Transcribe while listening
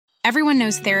Everyone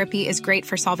knows therapy is great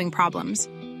for solving problems,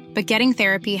 but getting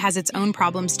therapy has its own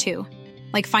problems too,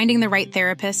 like finding the right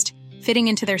therapist, fitting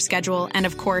into their schedule, and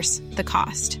of course, the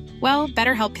cost. Well,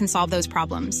 BetterHelp can solve those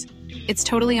problems. It's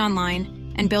totally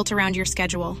online and built around your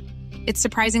schedule. It's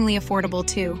surprisingly affordable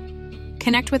too.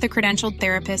 Connect with a credentialed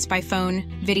therapist by phone,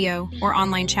 video, or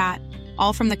online chat,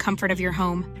 all from the comfort of your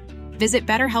home. Visit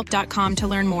BetterHelp.com to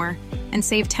learn more and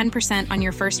save 10% on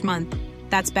your first month.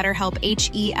 That's BetterHelp,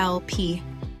 H-E-L-P.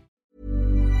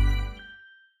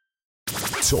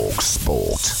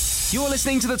 talkSPORT. You're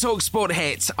listening to the talkSPORT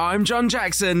hit. I'm John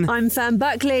Jackson. I'm Fern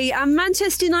Buckley, and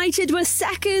Manchester United were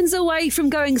seconds away from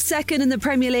going second in the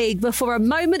Premier League before a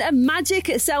moment of magic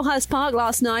at Selhurst Park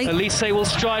last night. Elise will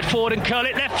stride forward and curl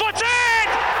it left-footed!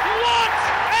 What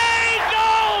a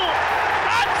goal!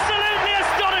 Absolutely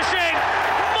astonishing!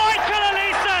 Michael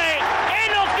Elise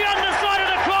in off the underside of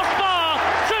the crossbar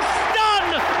to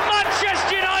stun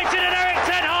Manchester United and Eric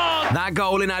Ten Hag. That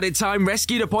goal in added time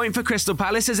rescued a point for Crystal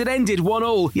Palace as it ended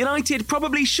 1-1. United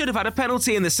probably should have had a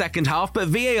penalty in the second half, but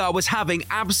VAR was having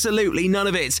absolutely none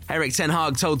of it. Eric Ten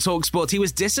Hag told talkSPORT he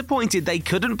was disappointed they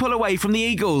couldn't pull away from the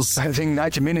Eagles. I think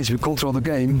 90 minutes we controlled the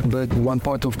game, but one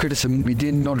point of criticism, we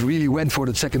did not really went for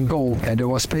the second goal, and there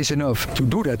was space enough to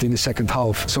do that in the second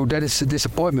half. So that is a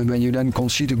disappointment when you then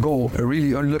concede a goal. A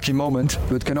really unlucky moment,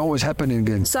 but can always happen in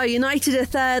games. So United are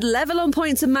third, level on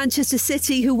points of Manchester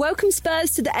City, who welcome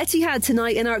Spurs to the Etihad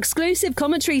tonight in our exclusive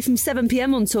commentary from 7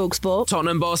 p.m. on talkSPORT.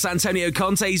 Tottenham boss Antonio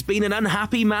Conte's been an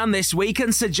unhappy man this week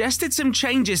and suggested some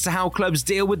changes to how clubs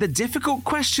deal with the difficult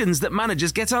questions that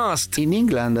managers get asked. In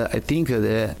England, I think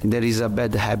there is a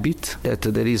bad habit that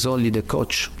there is only the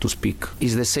coach to speak.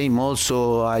 It's the same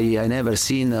also, I never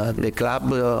seen the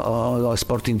club or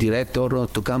sporting director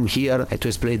to come here to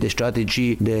explain the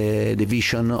strategy, the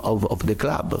vision of the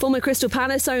club. Former Crystal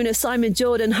Palace owner Simon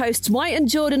Jordan hosts White and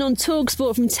Jordan on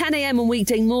talkSPORT from 10 a.m. on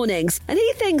weekday mornings, and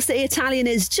he thinks the Italian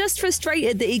is just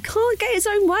frustrated that he can't get his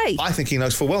own way. I think he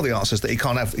knows full well the answers, that he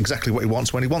can't have exactly what he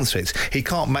wants when he wants it. He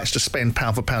can't match the spend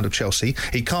pound for pound of Chelsea.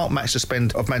 He can't match the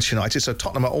spend of Manchester United. So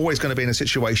Tottenham are always going to be in a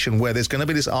situation where there's going to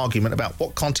be this argument about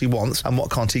what Conte wants and what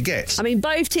Conte gets. I mean,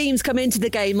 both teams come into the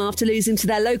game after losing to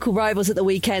their local rivals at the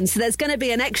weekend, so there's going to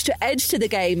be an extra edge to the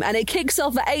game, and it kicks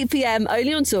off at 8 p.m.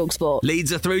 only on talkSPORT.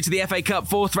 Leeds are through to the FA Cup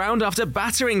fourth round after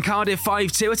battering Cardiff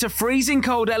 5-2 at a freezing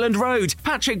cold Elland Road.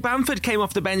 Patrick Bamford came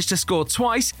off the bench to score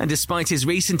twice, and despite his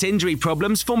recent injury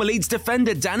problems, former Leeds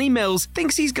defender Danny Mills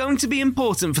thinks he's going to be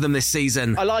important for them this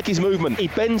season. I like his movement. He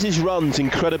bends his runs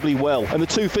incredibly well. And the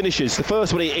two finishes, the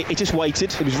first one, he just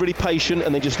waited. He was really patient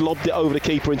and then just lobbed it over the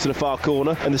keeper into the far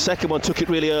corner. And the second one took it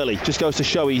really early. Just goes to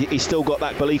show he's still got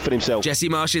that belief in himself. Jesse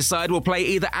Marsh's side will play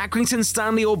either Accrington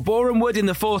Stanley or Boreham Wood in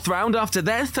the fourth round after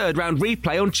their third round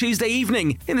replay on Tuesday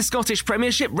evening. In the Scottish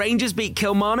Premiership, Rangers beat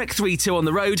Kilmarnock 3-2 on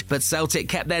the road, but Celtic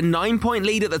kept their 9-point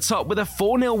lead at the top with a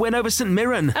 4-0 win over St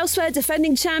Mirren. Elsewhere,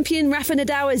 defending champion Rafa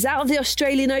Nadal is out of the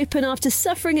Australian Open after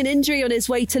suffering an injury on his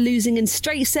way to losing in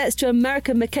straight sets to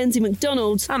American Mackenzie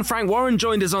McDonald. And Frank Warren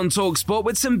joined us on talkSPORT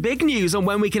with some big news on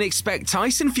when we can expect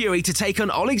Tyson Fury to take on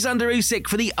Alexander Usyk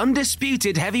for the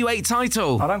undisputed heavyweight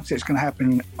title. I don't think it's going to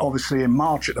happen, obviously, in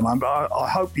March at the moment, but I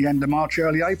hope the end of March,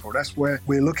 early April. That's where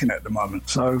we're looking at the moment.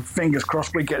 So fingers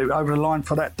crossed we get it over the line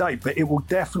for that date, but it will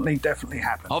definitely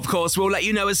happen. Of course, we'll let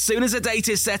you know as soon as a date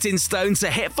is set in stone, so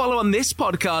hit follow on this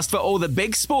podcast for all the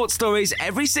big sports stories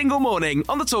every single morning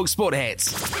on the talkSPORT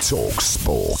hits.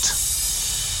 talkSPORT.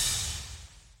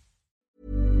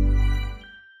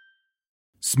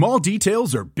 Small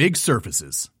details are big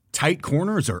surfaces. Tight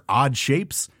corners are odd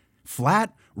shapes.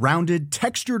 Flat, rounded,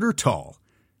 textured, or tall.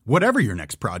 Whatever your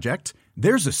next project,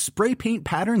 there's a spray paint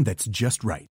pattern that's just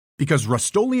right. Because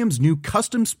Rust-Oleum's new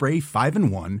Custom Spray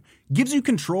 5-in-1 gives you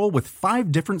control with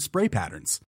 5 different spray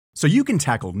patterns. So you can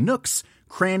tackle nooks,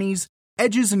 crannies,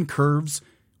 edges, and curves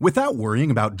without worrying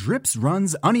about drips,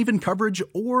 runs, uneven coverage,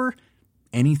 or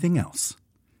anything else.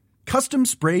 Custom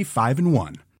Spray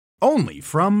 5-in-1. Only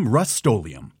from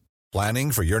Rust-Oleum.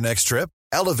 Planning for your next trip?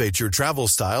 Elevate your travel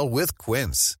style with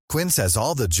Quince. Quince has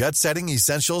all the jet-setting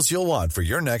essentials you'll want for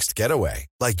your next getaway,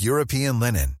 like European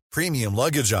linen, premium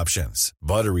luggage options,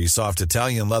 buttery soft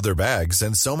Italian leather bags,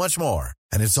 and so much more.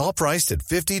 And it's all priced at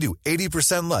 50 to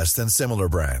 80% less than similar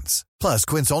brands. Plus,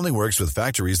 Quince only works with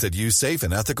factories that use safe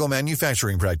and ethical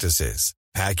manufacturing practices.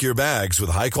 Pack your bags with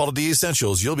high-quality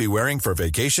essentials you'll be wearing for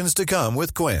vacations to come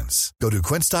with Quince. Go to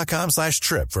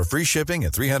quince.com/trip for free shipping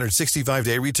and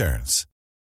 365-day returns.